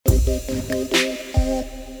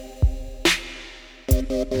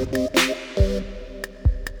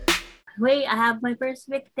Wait, I have my first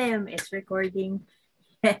victim. It's recording.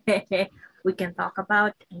 We can talk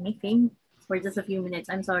about anything for just a few minutes.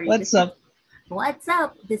 I'm sorry. What's up? What's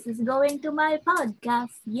up? This is going to my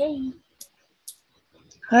podcast. Yay!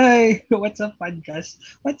 Hi, what's up, podcast?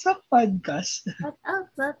 What's up, podcast? What up,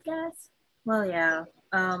 podcast? Well, yeah.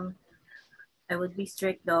 I would be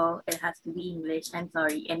strict though. It has to be English. I'm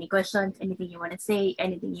sorry. Any questions? Anything you want to say?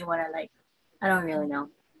 Anything you want to like? I don't really know.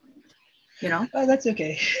 You know? Oh, that's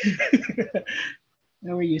okay.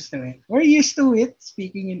 No, we're used to it. We're used to it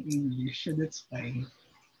speaking in English, so that's fine.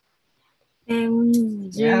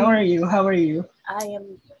 Yeah, how are Jim, you? How are you? I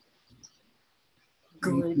am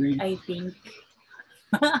Great, good. great. I think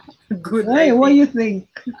good. I Hey, what do think.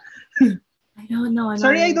 you think? I don't know. I'm not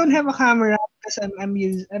Sorry, I really don't have a camera because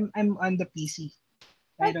I'm on the PC.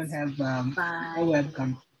 I don't That's have a fine.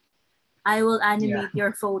 webcam. I will Yeah. animate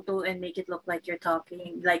your photo and make it look like you're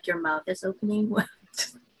talking, like your mouth is opening.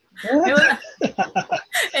 I What? will,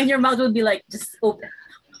 and your mouth will be like just open.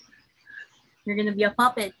 You're gonna be a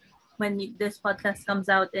puppet when this podcast comes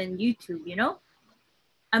out in YouTube. You know.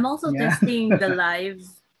 I'm also Yeah. testing the live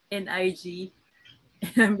in IG,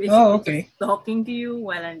 and I'm Oh, basically just okay. talking to you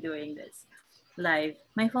while I'm doing this live.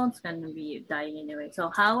 My phone's gonna be dying anyway.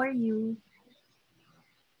 So how are you,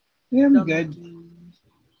 Yeah, I'm good. Donkey?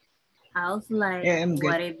 How's life? Yeah, I'm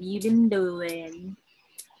What good. have you been doing?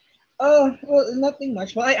 Oh, well, nothing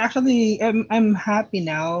much. Well, I actually I'm happy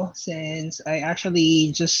now since I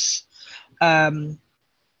actually just um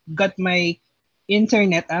got my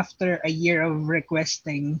internet after a year of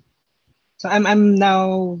requesting. So I'm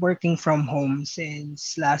now working from home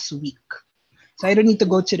since last week. So I don't need to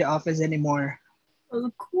go to the office anymore. Oh,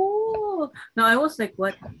 cool. No, I was like,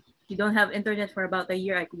 what? You don't have internet for about a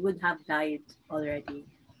year. I would have died already.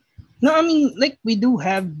 No, I mean like we do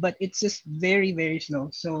have, but it's just very very slow.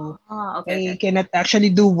 So Ah, okay, okay, I okay. cannot actually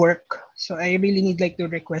do work. So I really need like to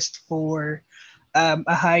request for a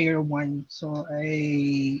higher one. So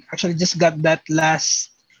I actually just got that last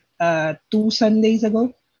 2 Sundays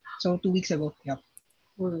ago. So 2 weeks ago. Yep.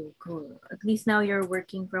 Cool, cool. At least now you're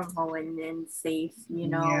working from home and safe, you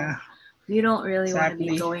know. Yeah, You don't really want to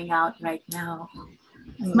be exactly. going out right now.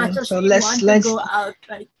 As much as So we let's want to let's go out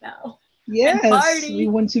right now and yes, we party.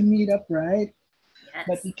 want to meet up, right?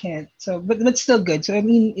 But Yes. we can't. So but still good. So I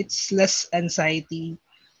mean it's less anxiety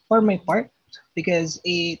for my Mhm. part because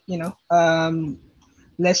it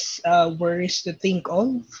less worries to think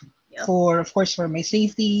of Yep. for of course for my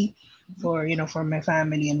safety, Mhm. for for my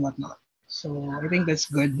family and whatnot. So I think that's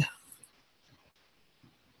good.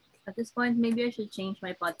 At this point, maybe I should change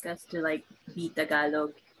my podcast to like be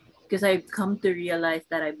Tagalog because I've come to realize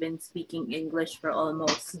that I've been speaking English for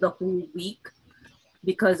almost the whole week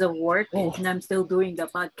because of work, Oh, and I'm still doing the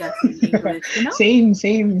podcast in English, you know?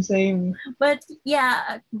 same. But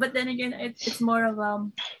yeah, but then again, it's more of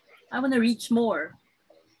I want to reach more.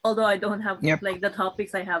 Although I don't have Yep. like the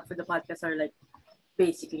topics I have for the podcast are like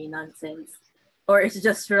basically nonsense, or it's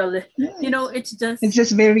just really, Yeah, it's it's just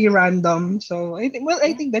just very random. So I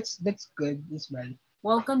yeah. think that's good as well.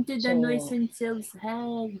 Welcome to the Noise So and Sales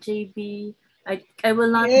Head, JB. I will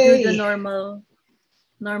not do the yay.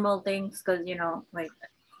 normal things because like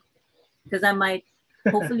because I might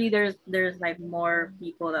hopefully there's like more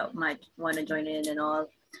people that might want to join in and all.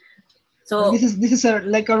 So This is a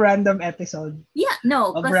like a random episode yeah,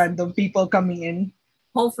 no, of because random people coming in.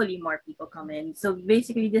 hopefully more people come in. So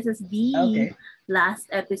basically, this is the Okay. last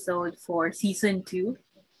episode for season 2.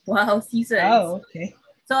 Wow, seasons. Oh, okay.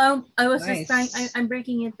 So I was just trying. Nice. I'm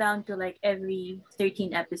breaking it down to like every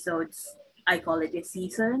 13 episodes. I call it a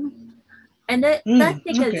season, and that Okay.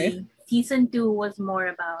 technically season 2 was more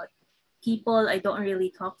about people I don't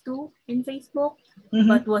really talk to in Facebook, Mm-hmm.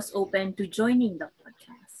 but was open to joining the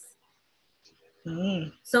podcast.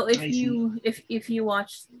 Mm, So if I see. you if you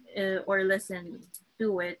watch or listen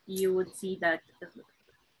to it, you would see that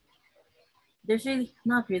there's really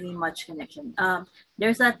not really much connection.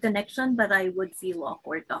 There's that connection, but I would feel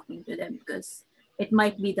awkward talking to them because it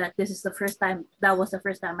might be that this is the first time that was the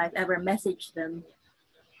first time I've ever messaged them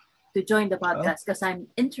to join the Oh, podcast because I'm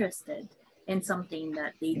interested in something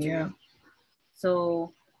that they yeah. do.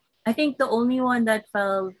 So I think the only one that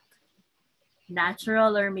felt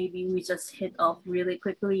natural or maybe we just hit off really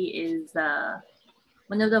quickly is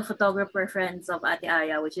one of the photographer friends of Ate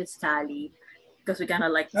Aya, which is Tally, because we kind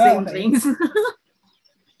of like the Oh, same okay. things.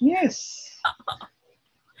 Yes.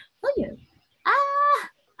 So yeah. Ah,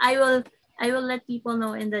 I will I will let people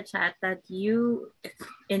know in the chat that you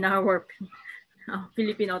in our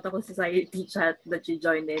Philippine Otaku Society chat that you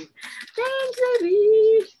joined in. Thanks,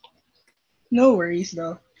 baby. No worries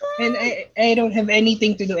though. And I don't have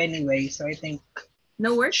anything to do anyway, so I think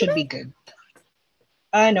No work should be today?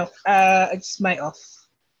 good. No. It's my off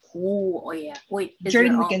Oh yeah. Wait, is your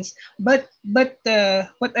during off? weekends. But what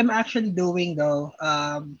I'm actually doing though,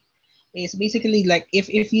 is basically like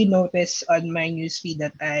if you notice on my newsfeed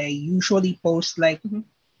that I usually post like Mhm.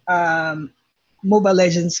 um Mobile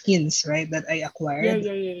Legends skins, right? That I Yeah, acquired.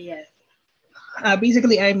 yeah, yeah, yeah.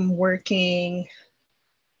 Basically, I'm working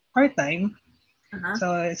part time, Uh-huh. so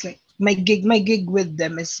it's like my gig with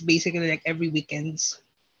them is basically like every weekends.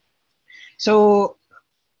 So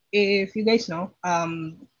if you guys know,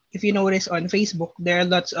 if you notice on Facebook, there are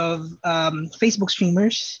lots of Facebook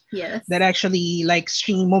streamers that Yes. actually like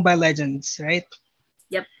stream Mobile Legends, right?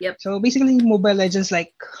 Yep, yep. So basically, Mobile Legends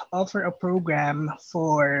like offer a program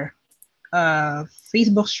for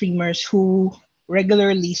Facebook streamers who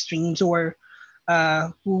regularly streams or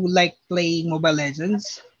who like playing Mobile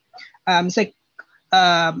Legends. It's like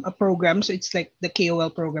a program, so it's like the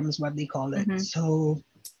KOL program is what they call it. Mm-hmm.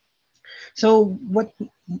 So what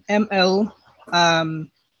ML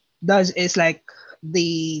um, does is like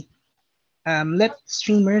they let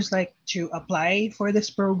streamers like to apply for this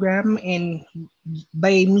program and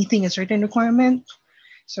by meeting a certain requirement.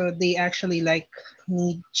 So they actually like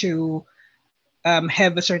need to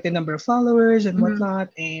have a certain number of followers and Mm-hmm. whatnot,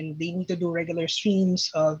 and they need to do regular streams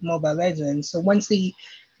of Mobile Legends. So once they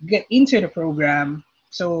get into the program,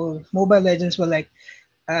 so Mobile Legends will like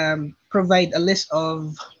provide a list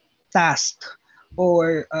of tasks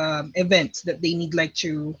or events that they need like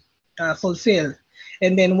to fulfill,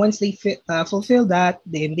 and then once they fulfill that,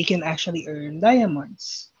 then they can actually earn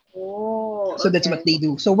diamonds. Oh, So that's what okay. they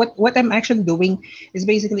do. So what I'm actually doing is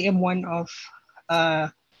basically I'm one of uh,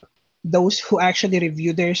 those who actually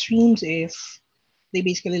review their streams if they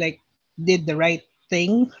basically like did the right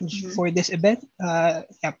thing Mm-hmm. for this event.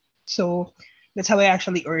 Yeah. So that's how I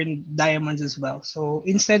actually earn diamonds as well. So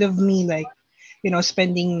instead of me like,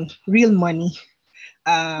 spending real money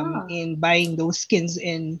Ah. in buying those skins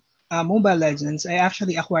in Mobile Legends, I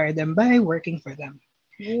actually acquire them by working for them.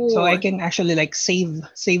 So I Oh, can actually like save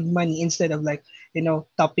money instead of like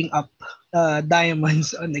topping up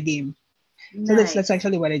diamonds on the game. So that's nice.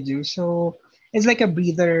 actually what I do. So it's like a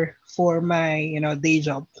breather for my day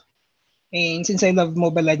job. And since I love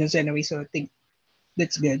Mobile Legends anyway, so I think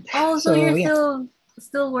that's good. Oh, so you're So yeah,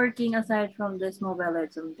 still working aside from this Mobile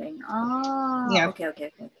Legends thing. Ah, yeah, okay,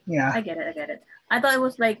 okay, okay. yeah. I get it, I get it. I thought it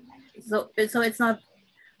was like so it's not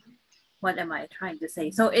what am I trying to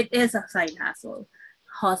say? So it is a side hustle.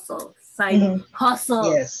 Hustle. Side Hmm.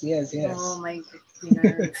 hustle. Yes, yes, Oh yes. my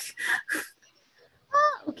goodness.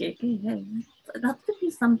 Okay, okay, okay. That could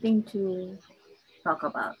be something to talk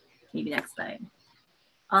about maybe next time.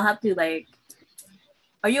 I'll have to like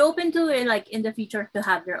are you open to it like in the future to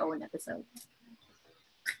have your own episode?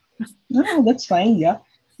 No, that's fine. Yeah,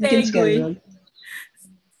 we can Segue. schedule.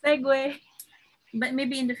 Segue. But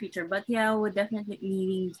maybe in the future. But yeah, I would definitely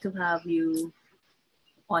need to have you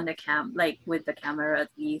on the like with the camera at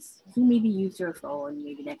least. So maybe use your phone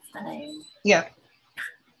maybe next time. Yeah,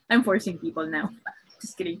 I'm forcing people now.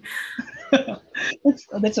 Just kidding.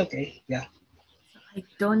 that's okay. Yeah. I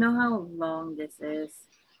don't know how long this is.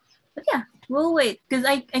 But yeah, we'll wait. Because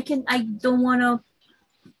I don't wanna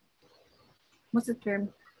what's the term?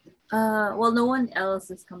 Well no one else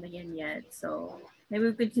is coming in yet, so maybe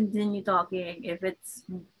we could continue talking.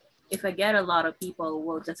 If I get a lot of people,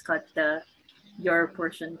 we'll just cut the your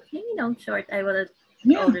portion, short. I will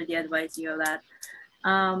Yeah, already advise you of that.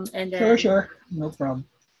 And sure, then sure. No problem.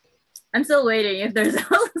 I'm still waiting. If there's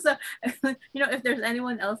also, if there's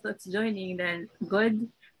anyone else that's joining, then good.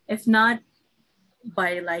 If not,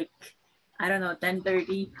 by like, I don't know,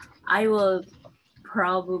 10:30, I will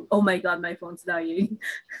probably. Oh my god, my phone's dying.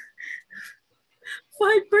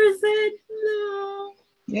 5%. No.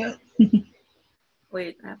 Yeah.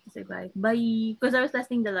 Wait, I have to say bye. Bye. Because I was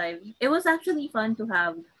testing the live. It was actually fun to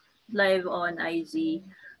have live on IG.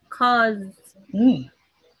 Cause Mm.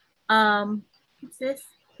 what's this?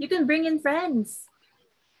 You can bring in friends.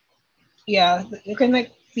 Yeah, you can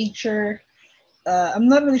like feature. I'm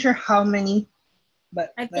not really sure how many,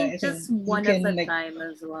 but I I think think just you one at a can like time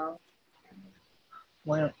as well.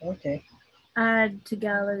 one. Okay. Add to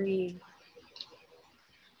gallery.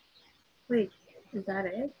 Wait, is that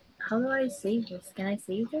it? How do I save this? Can I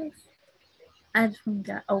save this? Add from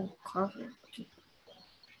cover. Okay.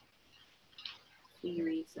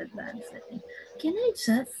 Series advanced setting. Can I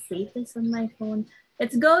just save this on my phone?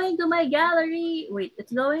 It's going to my gallery. Wait,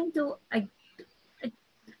 it's going to I,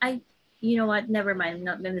 I you know what? Never mind. I'm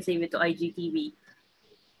not gonna save it to IGTV.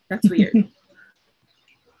 That's weird.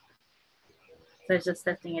 So I was just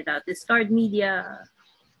testing it out. Discard media.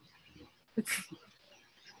 I'm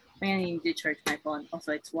gonna need to charge my phone.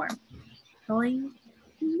 Also, it's warm. Going,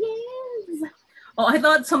 yes. Oh, I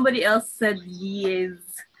thought somebody else said yes.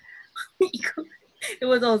 It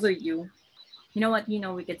was also you. You know what?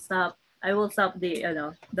 We could stop. I will stop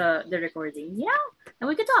the recording. Yeah, and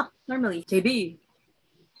we could talk normally. JB.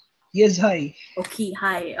 Yes, hi. Okay,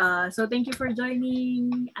 hi. So thank you for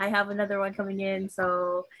joining. I have another one coming in.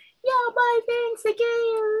 So yeah, bye. Thanks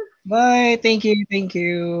again. Bye. Thank you. Thank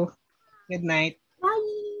you. Good night.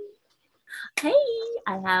 Bye. Hey,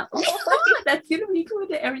 I have. That's gonna be cool.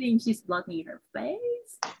 Everything. She's blocking her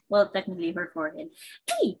face. Well, technically her forehead.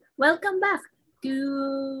 Hey, welcome back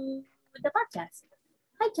to the podcast.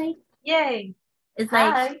 Hi, Jay. Yay! It's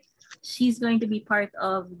like Hi. she's going to be part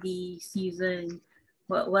of the season.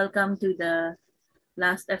 Welcome to the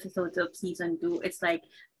last episodes of season 2. It's like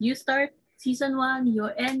you start season 1, you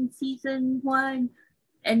end season 1,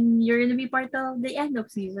 and you're gonna be part of the end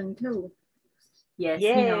of season 2. Yes,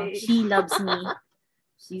 Yay! she loves me.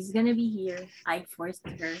 She's gonna be here. I forced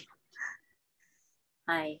her.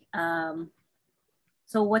 Hi.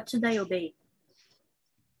 So what should I obey?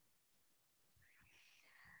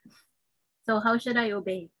 So how should I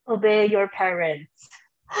obey? Obey your parents.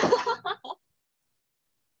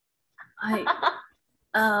 I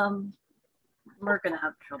we're gonna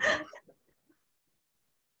have trouble.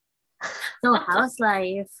 So how's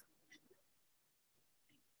life?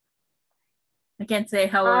 I can't say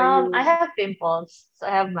how are you. I have pimples, so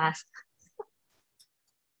I have mask.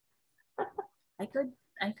 I could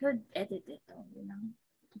edit it though,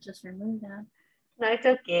 just remove that. No, it's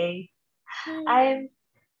okay. I'm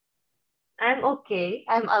okay.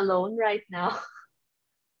 I'm alone right now.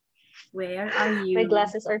 Where are you? My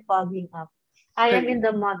glasses are fogging up. I am in the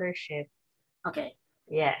mothership. Okay.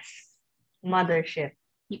 Yes. Mothership.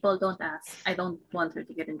 People don't ask. I don't want her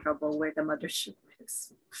to get in trouble where the mothership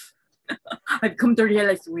is. I've come to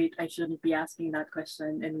realize, wait, I shouldn't be asking that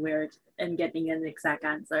question and getting an exact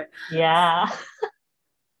answer. Yeah.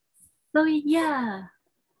 So yeah.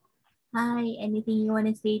 Hi, anything you want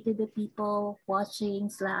to say to the people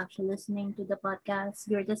watching / listening to the podcast?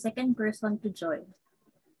 You're the second person to join.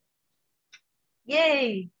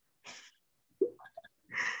 Yay!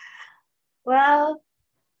 Well,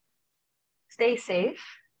 stay safe.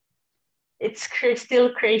 It's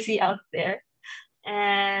still crazy out there.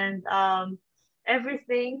 And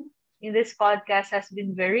everything in this podcast has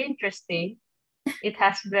been very interesting. It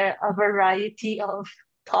has a variety of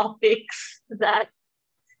topics that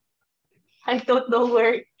I don't know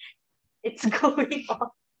where it's going on.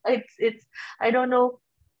 It's I don't know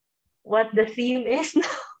what the theme is now.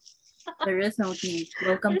 There is no theme.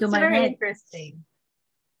 Welcome to It's my very head. interesting.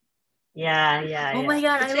 Yeah. Oh my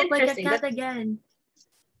god, It's I look like a interesting. cat again.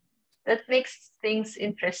 That makes things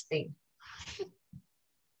interesting.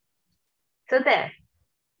 So there.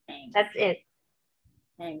 Thanks. That's it.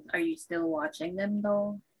 Thanks. Are you still watching them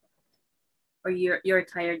though? Or you're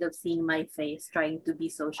tired of seeing my face trying to be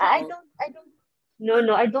sociable? I don't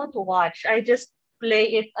No, I don't watch. I just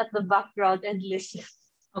play it at the background and listen.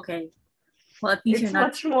 Okay. Well, at least It's you're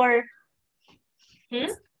not much more.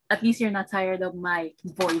 At least you're not tired of my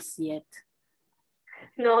voice yet.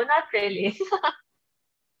 No, not really.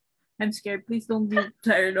 I'm scared. Please don't be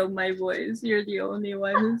tired of my voice. You're the only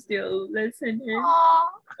one who's still listening.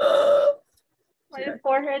 My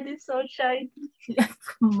forehead is so shiny.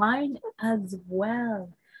 Mine as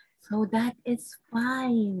well. So that is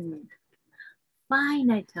fine.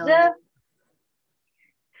 Fine, I tell you.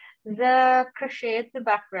 The crochet at the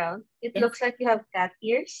background, it Yes. looks like you have cat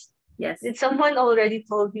ears. Yes. Did someone already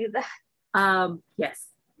told you that?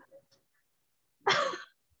 Yes.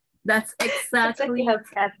 That's exactly Looks like you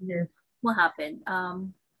have cat ears. what happened.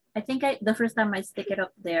 I think the first time I stick it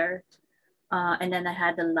up there, and then I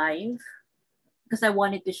had a live because I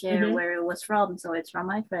wanted to share where it was from. So it's from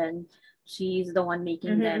my friend. She's the one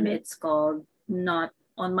making them. It's called Not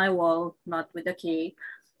on My Wall, Not with a K,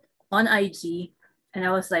 on IG. And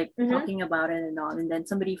I was like talking about it and all. And then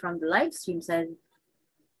somebody from the live stream said,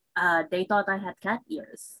 they thought I had cat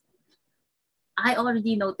ears. I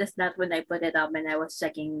already noticed that when I put it up and I was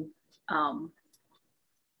checking,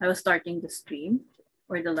 I was starting the stream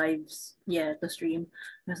or the lives, the stream.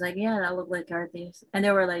 I was like, yeah, that looked like cat ears. And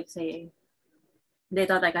they were like saying, they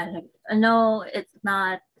thought I got no, it's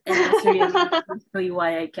not. And that's really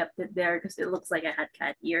why I kept it there because it looks like I had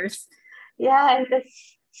cat ears. Yeah, and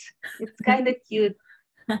it's kind of cute.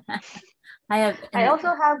 I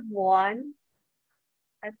also have one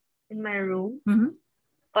in my room,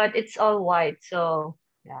 but it's all white. So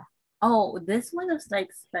yeah. Oh, this one was like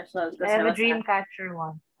special. I have a dream catcher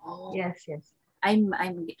one. Oh. Yes. I'm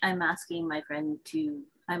asking my friend to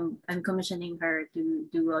I'm commissioning her to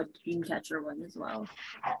do a Dreamcatcher one as well.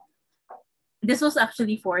 This was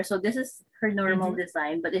actually four, so this is her normal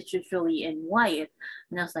design, but it's usually in white.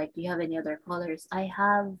 And I was like, "Do you have any other colors?" I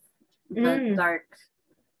have the dark,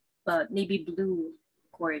 navy blue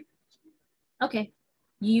cord. Okay,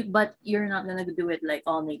 but you're not gonna do it like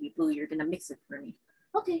all navy blue. You're gonna mix it for me.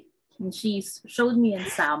 Okay, and she showed me a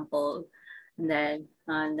sample, and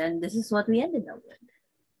then this is what we ended up with.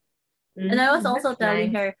 And I was also That's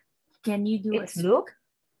telling nice. her, "Can you do It's blue?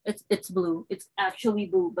 It's blue. It's actually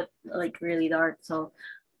blue, but like really dark. So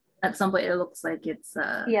at some point it looks like it's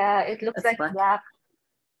Yeah, it a looks like spot, black.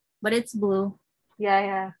 but it's blue.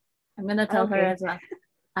 Yeah. I'm gonna tell her Okay. as well.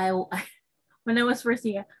 I when I was first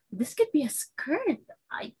seeing it, this could be a skirt.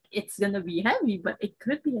 It's gonna be heavy, but it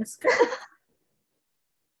could be a skirt.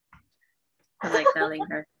 I was like telling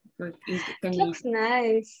her, can It you looks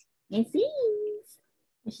nice. see?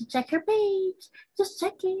 You should check her page. Just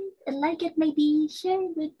check it and like it, maybe share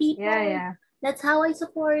it with people. Yeah. That's how I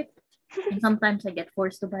support. And sometimes I get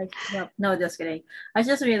forced to buy. Well, no, just kidding. I was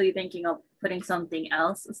just really thinking of putting something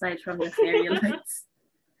else aside from the fairy lights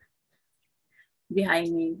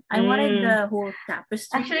behind me. I wanted Mm. the whole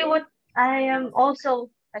tapestry. Actually, what I am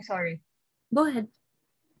also, sorry. Go ahead.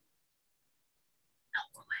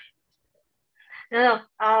 No.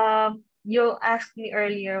 You asked me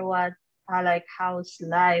earlier what, like, how's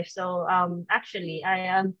life. So, actually, I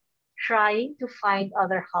am trying to find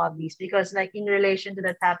other hobbies because, like, in relation to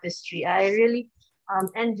the tapestry, I really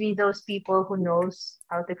envy those people who knows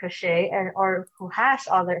how to crochet and or who has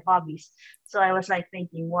other hobbies. So I was like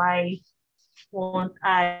thinking, why won't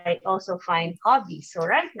I also find hobbies? So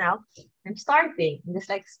right now, I'm starting. I'm just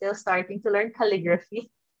like still starting to learn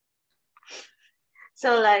calligraphy.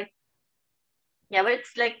 So like, yeah, but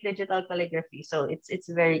it's like digital calligraphy, so it's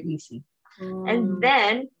very easy. And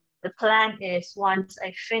then the plan is once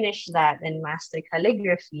I finish that and master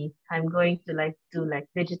calligraphy, I'm going to like do like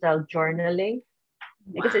digital journaling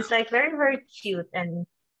because it's like very very cute and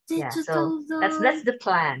yeah. So Digital that's the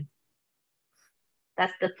plan.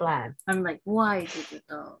 That's the plan. I'm like, why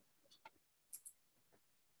digital?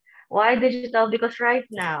 Why digital? Because right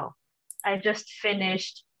now I just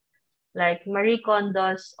finished like Marie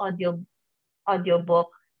Kondo's audiobook,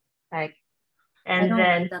 like, I and don't like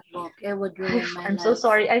then that book. It would ruin my I'm so life.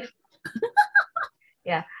 sorry.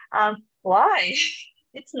 Yeah. Why?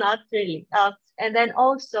 It's not really. And then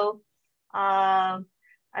also,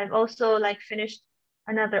 I've also like finished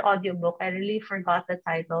another audiobook. I really forgot the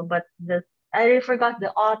title, but I really forgot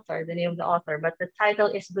the author, the name of the author, but the title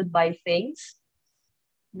is Goodbye Things.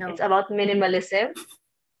 No. It's about minimalism.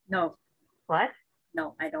 No. What?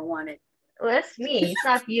 No, I don't want it. Well, that's me. It's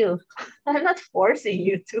not you. I'm not forcing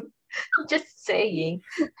you to. I'm just saying.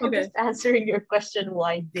 I'm Okay. just answering your question,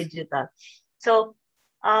 why digital? So,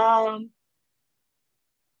 um,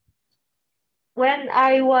 when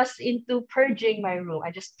I was into purging my room,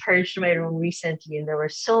 I just purged my room recently and there were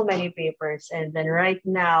so many papers. And then right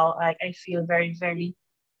now, like I feel very, very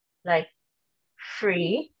like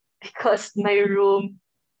free because my room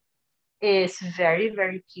is very,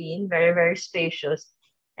 very clean, very, very spacious.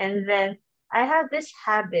 And then I have this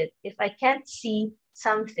habit, if I can't see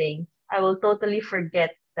something, I will totally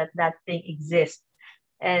forget that that thing exists.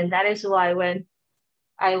 And that is why when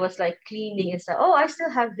I was like cleaning and said, oh, I still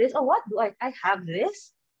have this. Oh, what do I have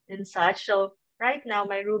this and such. So right now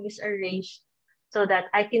my room is arranged so that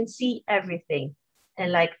I can see everything.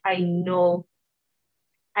 And like I know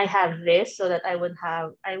I have this so that I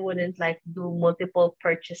wouldn't like do multiple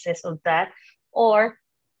purchases of that. Or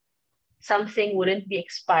something wouldn't be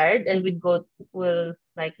expired and will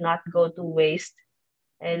like not go to waste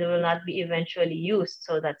and will not be eventually used.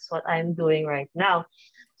 So that's what I'm doing right now.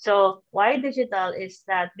 So why digital is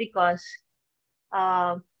that because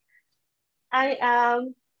um, I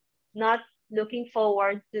am not looking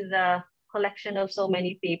forward to the collection of so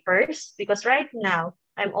many papers because right now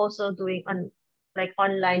I'm also doing on like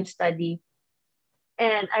online study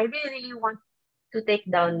and I really, really want to take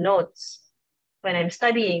down notes when I'm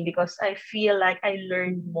studying because I feel like I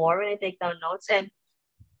learn more when I take down notes and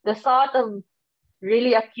the thought of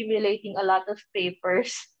really accumulating a lot of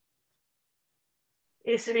papers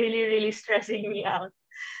is really, really stressing me out.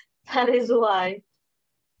 That is why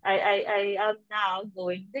I am now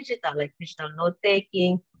going digital, like digital note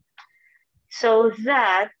taking, so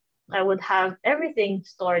that I would have everything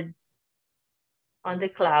stored on the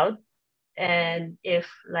cloud. And if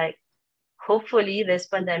like hopefully this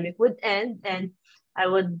pandemic would end and I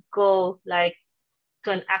would go like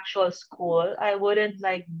to an actual school, I wouldn't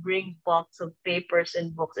like bring box of papers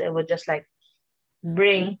and books. I would just like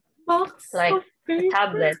bring Box like of a paper.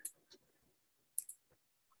 tablet.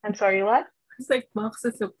 I'm sorry, what? It's like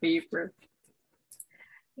boxes of paper.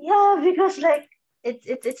 Yeah, because like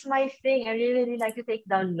it's my thing. I really, really like to take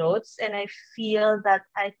down notes, and I feel that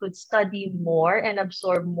I could study more and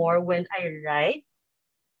absorb more when I write.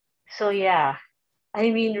 So yeah,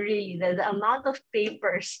 I mean really the amount of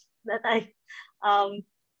papers that I um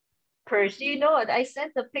purged. You know what? I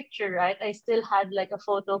sent the picture, right? I still had like a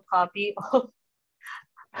photocopy of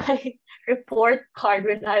my report card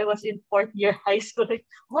when I was in fourth year high school. Like,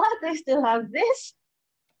 what? I still have this?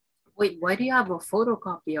 Wait, why do you have a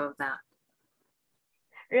photocopy of that?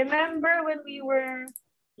 Remember when we were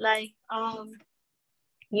like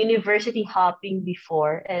university hopping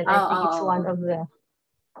before, and I think it's one Oh. of the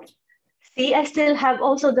see, I still have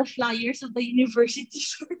also the flyers of the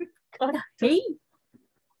universities. Hey,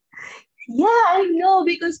 Yeah, I know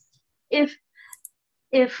because if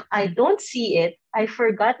if I don't see it, I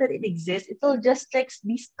forgot that it exists. It'll just like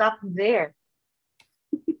be stuck there.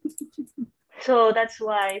 So that's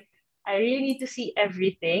why I really need to see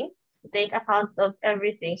everything, take account of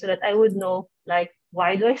everything so that I would know like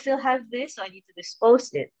why do I still have this? So I need to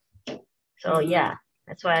dispose it. So mm, yeah,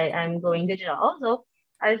 that's why I'm going digital. Also,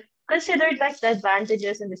 I've considered like the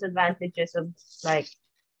advantages and disadvantages of like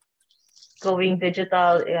going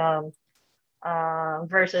digital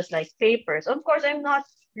versus like papers. Of course, I'm not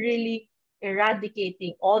really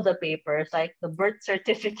eradicating all the papers, like the birth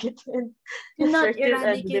certificate and do not the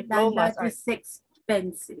eradicate that. diplomas That are. is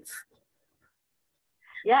expensive.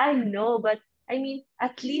 Yeah, I know, but I mean,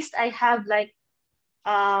 at least I have like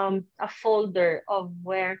a folder of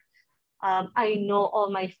where I know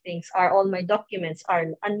all my things are, all my documents are.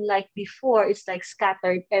 Unlike before, it's like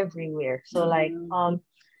scattered everywhere. So like Mm-hmm.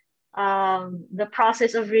 the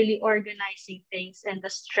process of really organizing things and the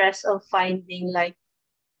stress of finding like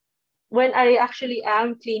when I actually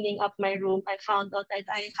am cleaning up my room, I found out that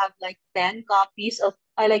I have like 10 copies of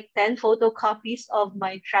I like 10 photocopies of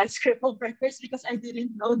my transcript of records because I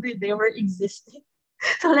didn't know that they were existing.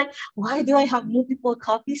 So like, why do I have multiple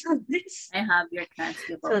copies of this? I have your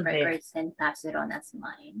transcript of So there. records and pass it on as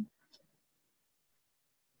mine.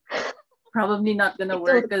 Probably not gonna I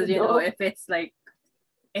work don't because know. if it's like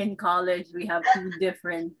in college we have two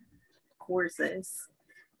different courses.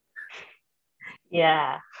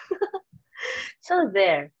 Yeah. So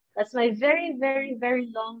there. That's my very, very,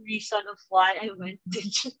 very long reason of why I went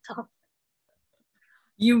digital.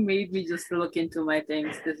 You made me just look into my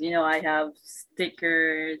things because I have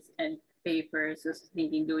stickers and papers. I was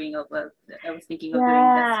thinking of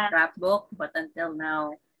doing the Yeah. scrapbook, but until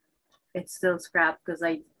now it's still scrap because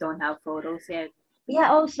I don't have photos yet.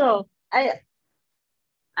 Yeah, also.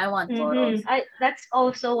 I want photos. I that's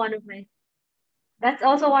also one of my That's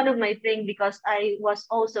also one of my thing because I was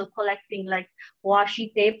also collecting like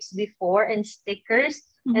washi tapes before and stickers.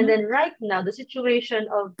 And Mm-hmm. then right now, the situation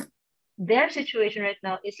of their situation right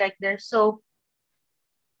now is like they're so,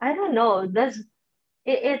 I don't know, does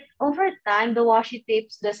it over time, the washi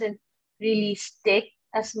tapes doesn't really stick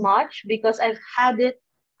as much because I've had it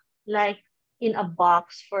like in a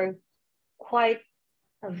box for quite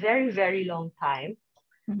a very, very long time.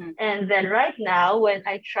 Mm-hmm. And then right now, when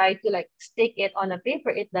I try to like stick it on a paper,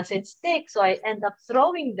 it doesn't stick. So I end up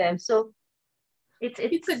throwing them. So it's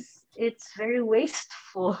You could. it's it's very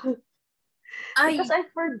wasteful because I I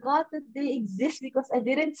forgot that they exist because I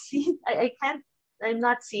didn't see. I can't. I'm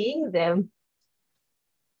not seeing them.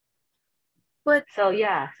 but So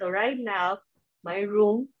yeah. So right now, my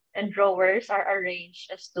room and drawers are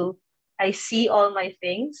arranged as to I see all my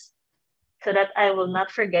things so that I will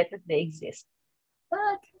not forget that they exist.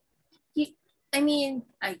 but you, I mean,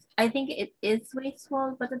 I think it is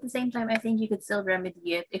wasteful, but at the same time, I think you could still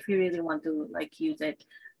remedy it if you really want to like use it,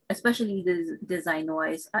 especially design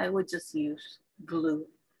wise. I would just use glue.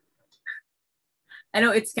 I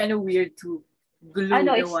know it's kind of weird to I glue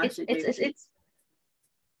know the it's washi tape. it's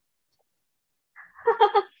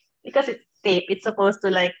because it's tape. It's supposed to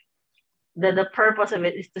like the purpose of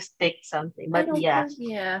it is to stick something. I But know, yeah, cause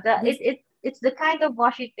yeah, the this it's the kind of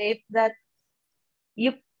washi tape that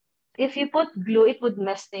you if you put glue, it would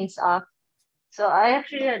mess things up. So I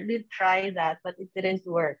actually did try that, but it didn't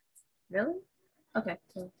work. really okay.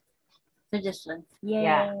 So suggestions,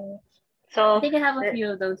 Yeah. yay! I So think I have a the,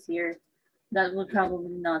 few of those here that will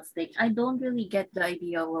probably not stick. I don't really get the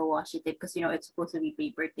idea of a washi tape because it's supposed to be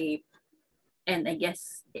paper tape, and I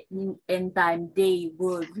guess in time they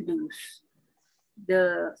would lose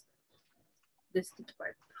the sticky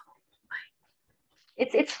part.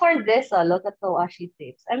 it's for this. Look at the washi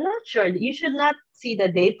tapes. I'm not sure. You should not see the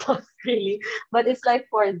data really, but it's like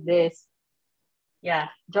for this. Yeah,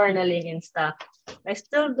 journaling and stuff. I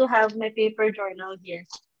still do have my paper journal here.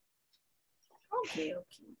 Okay.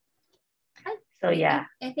 So yeah.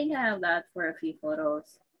 I think I have that for a few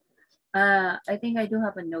photos. I think I do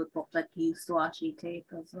have a notebook that used washi tape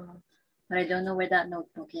as well, but I don't know where that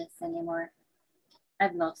notebook is anymore.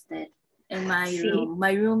 I've lost it in my See? room.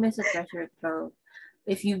 My room is a treasure trove.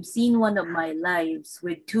 If you've seen one of my lives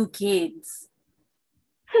with 2 kids,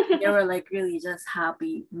 they were like really just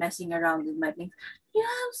happy messing around with my things. You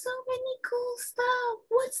have so many cool stuff.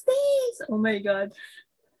 What's this? Oh my god.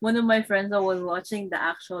 One of my friends that was watching the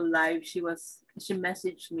actual live, she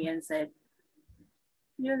messaged me and said,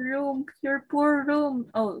 your poor room.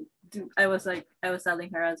 Oh, dude, I was telling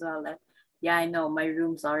her as well that, yeah, I know my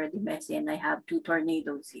room's already messy and I have 2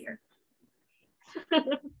 tornadoes here.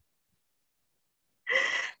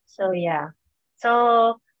 So yeah.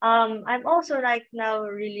 So I'm also right now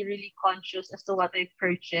really, really conscious as to what I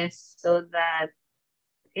purchase so that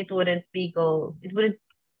it wouldn't go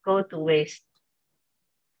to waste.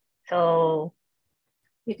 So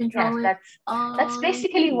You control it. That's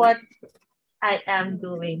basically what I am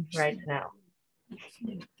doing right now.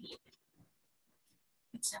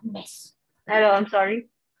 It's a mess. Hello, I'm sorry.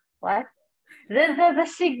 What? The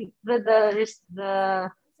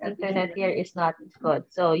internet here is not good.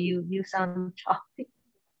 So you sound choppy.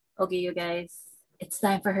 Okay, you guys, it's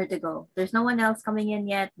time for her to go. There's no one else coming in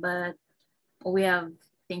yet, but we have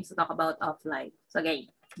things to talk about offline. So, okay.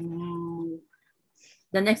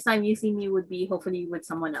 The next time you see me would be hopefully with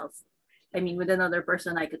someone else. I mean, with another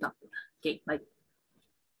person I could talk to. Okay, bye.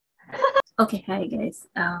 Okay, hi guys.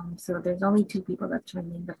 So there's only 2 people that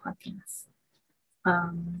joined in the podcast.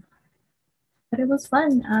 But it was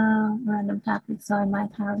fun. Random topic. So I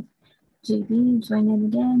might have JB join in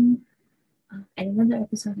again. And another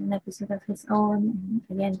episode, an episode of his own.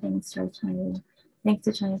 And again, thanks to China. Thanks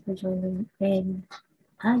to China for joining in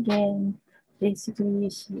again. Basically,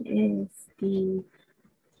 she is the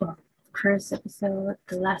first episode,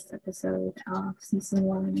 the last episode of season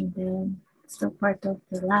 1, and then still part of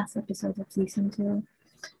the last episode of season 2.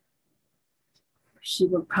 She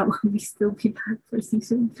will probably still be back for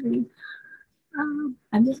season 3.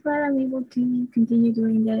 I'm just glad I'm able to continue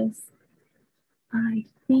doing this. I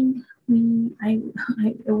think I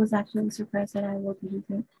was actually surprised that I will be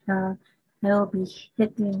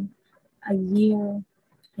hitting a year,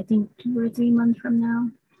 I think 2 or 3 months from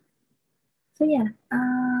now. So yeah,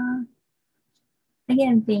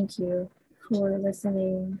 again, thank you for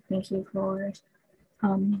listening. Thank you for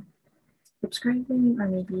subscribing or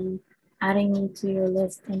maybe adding me to your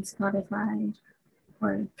list in Spotify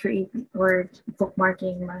or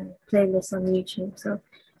bookmarking my playlist on YouTube. So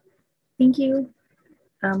thank you.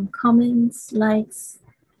 Comments, likes,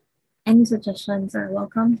 any suggestions are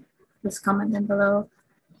welcome. Just comment them below.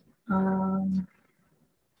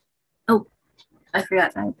 Oh, I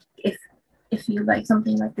forgot. If you like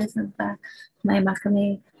something like this, in fact, my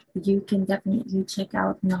macrame, you can definitely check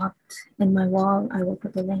out Not in My Wall. I will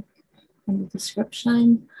put the link in the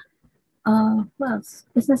description. What else?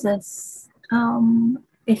 Businesses.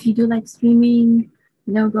 If you do like streaming,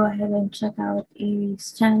 go ahead and check out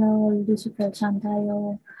Aries channel, Lucifer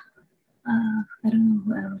Chantayo. I don't know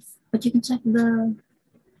who else, but you can check the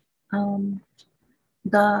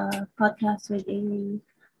podcast with Aries.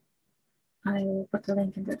 I will put the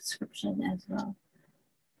link in the description as well.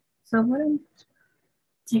 So it wouldn't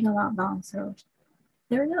take a lot long. So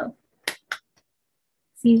there we go.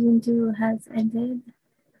 Season 2 has ended.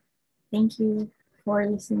 Thank you for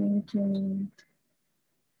listening to me.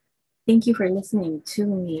 Thank you for listening to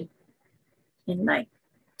me in like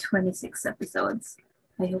 26 episodes.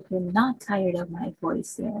 I hope you're not tired of my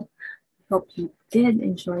voice yet. I hope you did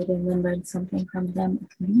enjoy them and learn something from them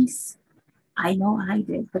at least. I know I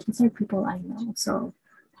did, but these are people I know. So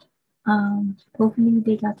hopefully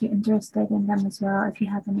they got you interested in them as well. If you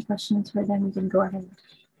have any questions for them, you can go ahead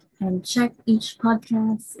and check each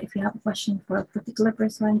podcast. If you have a question for a particular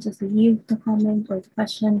person, just leave the comment or the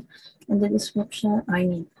question in the description.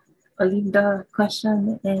 Leave the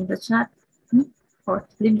question in the chat or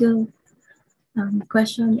leave the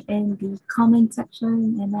question in the comment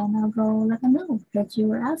section, and then I'll go let them know that you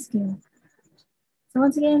were asking. So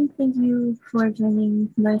once again, thank you for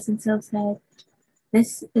joining Noise and Silkset.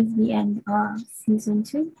 This is the end of season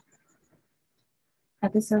 2,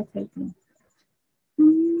 episode 13.